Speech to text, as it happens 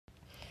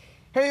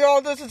Hey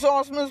y'all, this is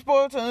Awesome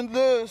Sports, and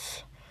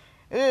this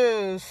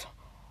is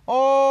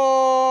awesome.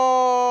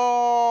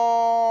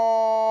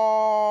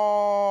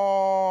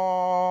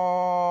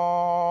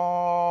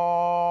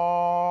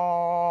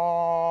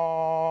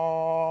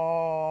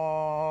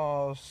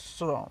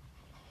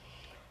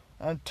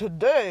 And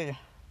today,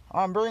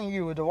 I'm bringing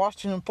you the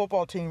Washington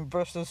football team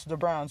versus the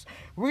Browns.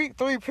 Week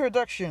 3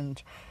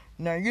 predictions.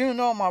 Now, you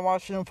know my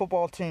Washington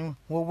football team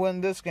will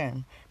win this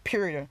game.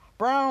 Period.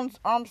 Browns,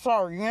 I'm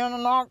sorry.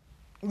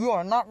 You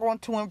are not going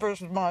to win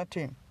versus my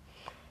team.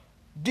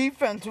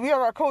 Defense, we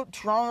have our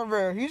coach, Ron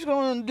Rivera. He's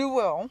going to do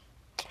well.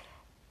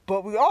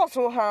 But we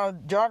also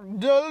have Jack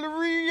Del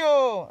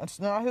Rio. It's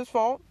not his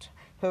fault.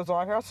 Because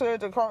like I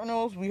said, the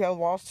Cardinals, we have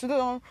lost to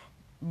them.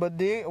 But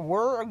they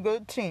were a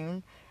good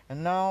team.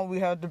 And now we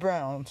have the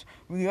Browns.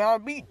 We got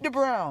to beat the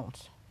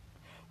Browns.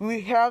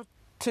 We have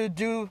to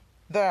do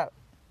that.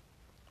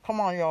 Come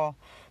on, y'all.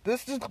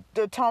 This is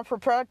the time for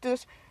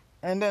practice.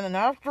 And then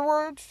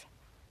afterwards,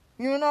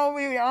 I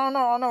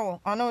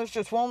know it's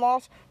just one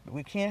loss, but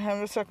we can't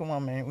have the second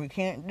one, man. We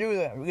can't do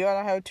that. We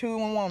gotta have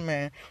 2-1,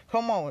 man.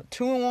 Come on,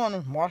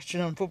 2-1,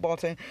 Washington football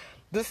team.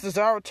 This is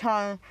our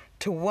time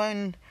to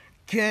win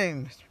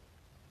games.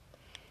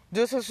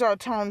 This is our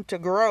time to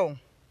grow.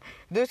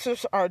 This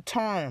is our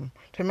time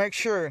to make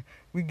sure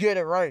we get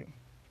it right.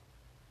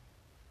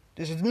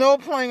 This is no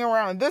playing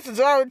around. This is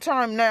our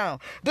time now.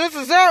 This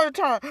is our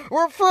time.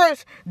 We're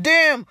first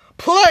damn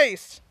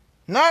place.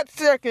 Not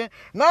second,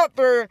 not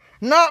third,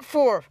 not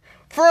fourth.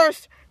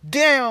 First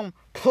damn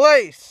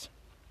place.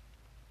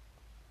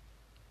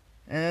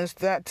 And it's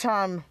that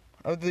time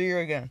of the year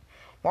again.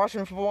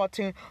 Washington football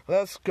team,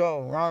 let's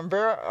go. Ron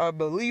Rivera, I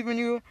believe in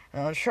you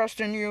and I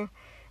trust in you.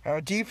 Our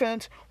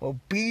defense will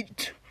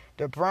beat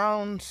the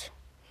Browns'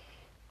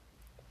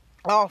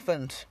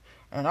 offense.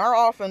 And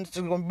our offense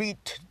is going to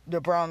beat the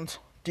Browns'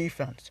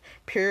 defense.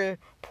 Period,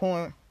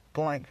 point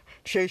blank.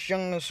 Chase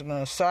Young is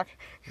going to sack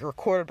your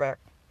quarterback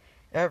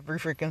every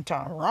freaking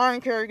time.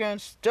 Ryan Kerrigan,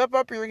 step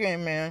up your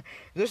game, man.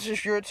 This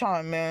is your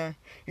time, man.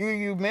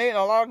 You made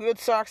a lot of good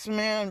sacks,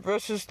 man,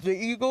 versus the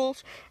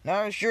Eagles.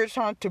 Now it's your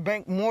time to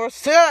make more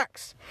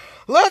sacks.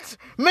 Let's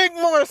make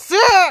more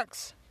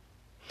sacks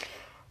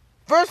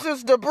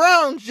versus the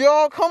Browns,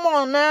 y'all. Come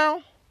on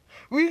now.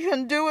 We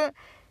can do it.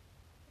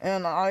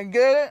 And I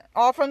get it.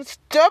 Offense,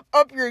 step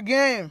up your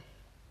game.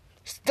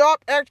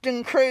 Stop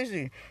acting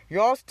crazy.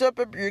 Y'all step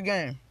up your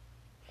game.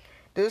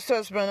 This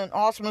has been an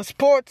Awesome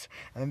Sports,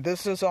 and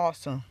this is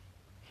awesome.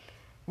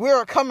 We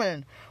are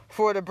coming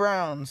for the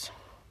Browns.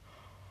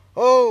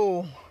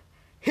 Oh,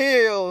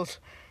 heels.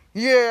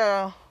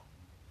 Yeah.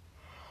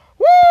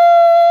 Woo!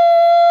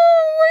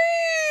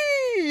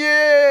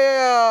 Yeah!